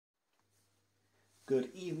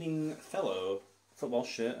Good evening, fellow football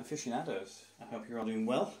shirt aficionados. I hope you're all doing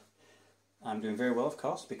well. I'm doing very well, of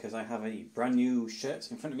course, because I have a brand new shirt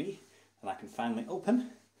in front of me that I can finally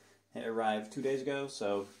open. It arrived 2 days ago,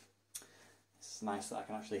 so it's nice that I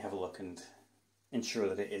can actually have a look and ensure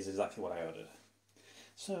that it is exactly what I ordered.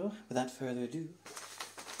 So, without further ado,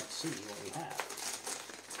 let's see what we have.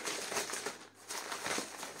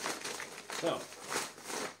 So,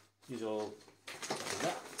 usual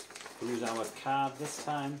that. We'll use our card this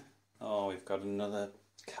time. Oh, we've got another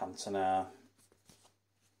Cantona.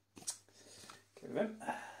 Get rid of him.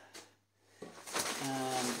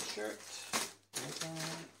 And the shirt. I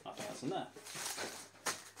think that's in there.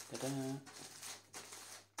 Ta-da.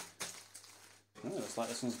 Oh, looks like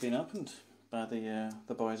this one's been opened by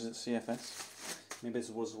the boys at CFS. Maybe this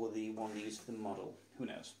was the one they used for the model. Who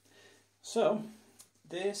knows? So,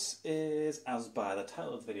 this is, as by the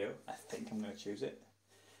title of the video, I think I'm going to choose it.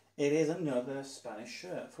 It is another Spanish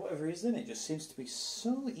shirt. For whatever reason, it just seems to be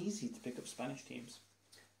so easy to pick up Spanish teams.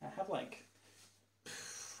 I have like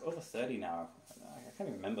over 30 now. I can't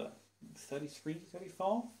even remember. 33,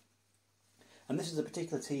 34? And this is a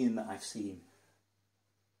particular team that I've seen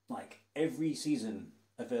like every season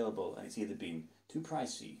available, and it's either been too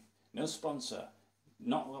pricey, no sponsor,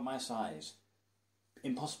 not my size,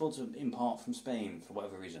 impossible to import from Spain for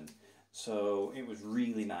whatever reason. So it was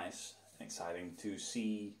really nice and exciting to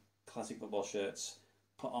see classic football shirts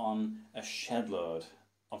put on a shed load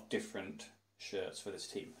of different shirts for this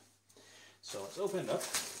team. So let's open it up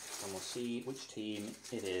and we'll see which team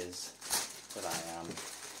it is that I am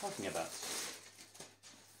talking about.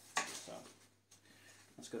 So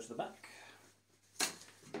let's go to the back.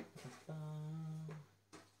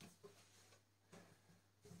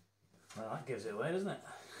 Well, that gives it away, doesn't it?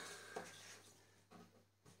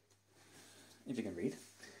 If you can read.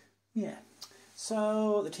 Yeah.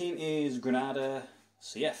 So the team is Granada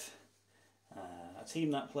CF. A team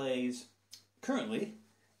that plays currently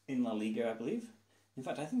in La Liga, I believe. In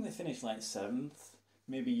fact, I think they finished like 7th,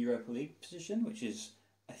 maybe Europa League position, which is,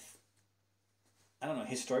 I don't know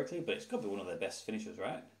historically, but it's got to be one of their best finishers,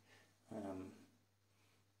 right?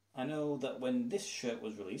 I know that when this shirt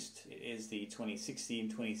was released, it is the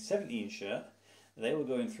 2016-2017 shirt, they were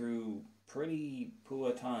going through pretty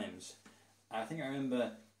poor times. I think I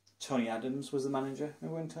remember Tony Adams was the manager.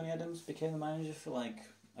 Remember when Tony Adams became the manager for like,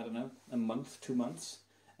 I don't know, a month, 2 months?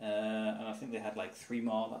 And I think they had like 3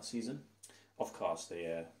 more that season. Of course,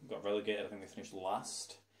 they got relegated. I think they finished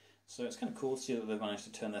last. So it's kind of cool to see that they've managed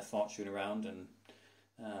to turn their fortune around and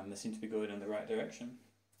they seem to be going in the right direction.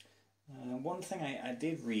 One thing I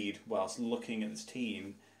did read whilst looking at this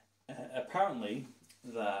team, apparently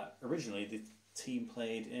that originally the team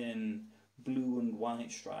played in blue and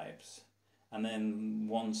white stripes, and then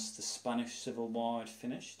once the Spanish Civil War had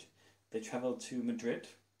finished, they travelled to Madrid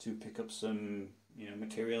to pick up some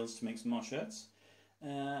materials to make some more shirts,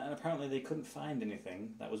 and apparently they couldn't find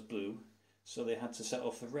anything that was blue, so they had to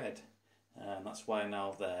settle for red, and that's why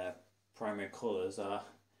now their primary colours are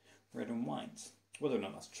red and white. Whether or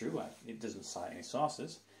not that's true, it doesn't cite any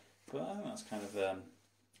sources, but I think that's kind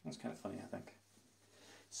of funny, I think.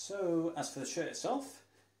 So, as for the shirt itself,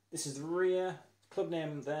 this is the rear, club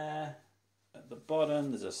name there. At the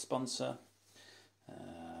bottom, there's a sponsor.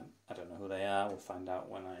 I don't know who they are. We'll find out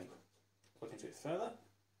when I look into it further.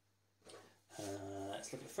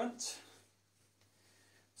 Let's look at the front.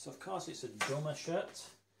 So, of course, it's a Doma shirt.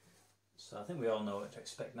 So, I think we all know what to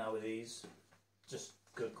expect now with these. Just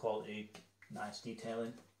good quality. Nice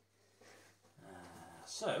detailing.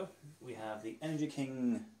 So we have the Energy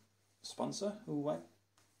King sponsor, who I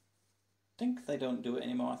think they don't do it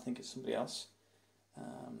anymore. I think it's somebody else.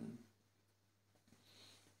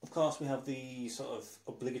 Of course, we have the sort of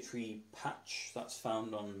obligatory patch that's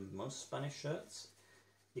found on most Spanish shirts.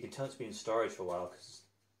 You can tell it's been in storage for a while because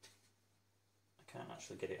I can't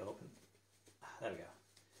actually get it open. There we go.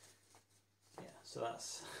 Yeah, so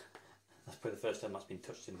that's probably the first time that's been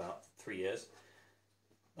touched in about 3 years.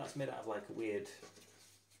 That's made out of like a weird,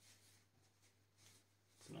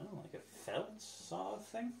 I don't know, like a felt sort of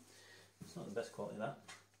thing. It's not the best quality of that.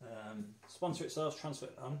 Sponsor itself,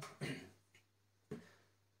 transferred on.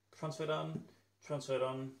 Transferred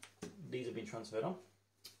on. These have been transferred on.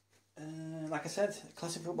 Like I said,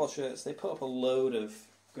 classic football shirts, they put up a load of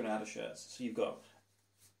Granada shirts. So you've got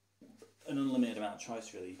an unlimited amount of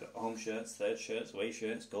choice, really. You've got home shirts, third shirts, away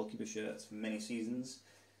shirts, goalkeeper shirts for many seasons.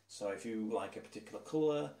 So if you like a particular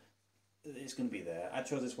colour, it's going to be there. I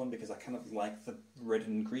chose this one because I kind of like the red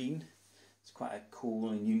and green. It's quite a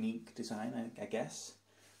cool and unique design, I guess.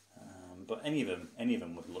 But any of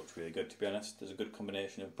them would have looked really good, to be honest. There's a good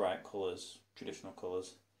combination of bright colours, traditional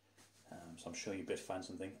colours. So I'm sure you'll be able to find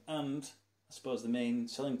something. And I suppose the main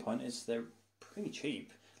selling point is they're pretty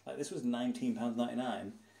cheap. Like this was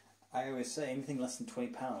 £19.99. I always say anything less than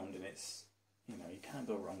 £20, and it's, you know, you can't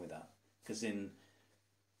go wrong with that. Because in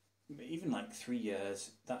even like 3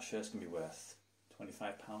 years, that shirt's gonna be worth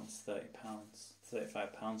 £25, £30,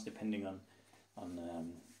 £35, depending on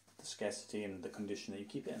the scarcity and the condition that you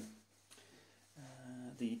keep it in.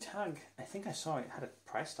 The tag, I think I saw it had a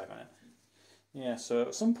price tag on it. Yeah, so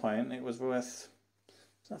at some point it was worth,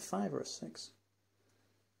 is that 5 or a 6?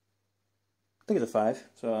 I think it's a 5,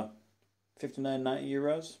 so 59.90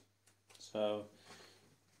 euros. So,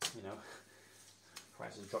 you know,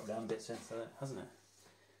 price has dropped down a bit since then, hasn't it?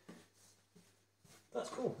 That's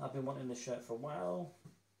cool. I've been wanting this shirt for a while.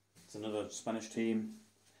 It's another Spanish team.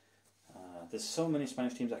 There's so many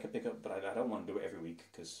Spanish teams I could pick up, but I don't want to do it every week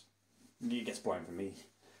because it gets boring for me.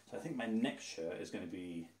 So I think my next shirt is going to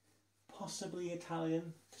be possibly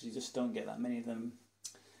Italian because you just don't get that many of them.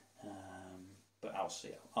 But I'll see.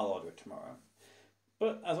 I'll order it tomorrow.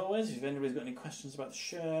 But as always, if anybody's got any questions about the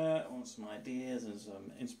shirt, or some ideas and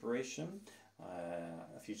some inspiration,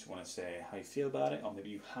 if you just want to say how you feel about it, or maybe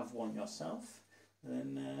you have one yourself,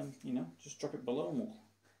 then you know, just drop it below and we'll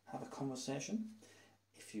have a conversation.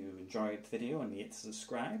 If you enjoyed the video and yet to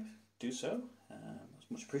subscribe, do so. That's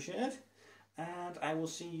much appreciated. And I will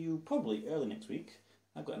see you probably early next week.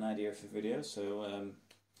 I've got an idea for a video, so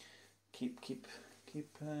keep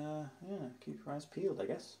your eyes peeled, I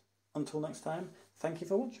guess. Until next time, thank you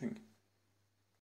for watching.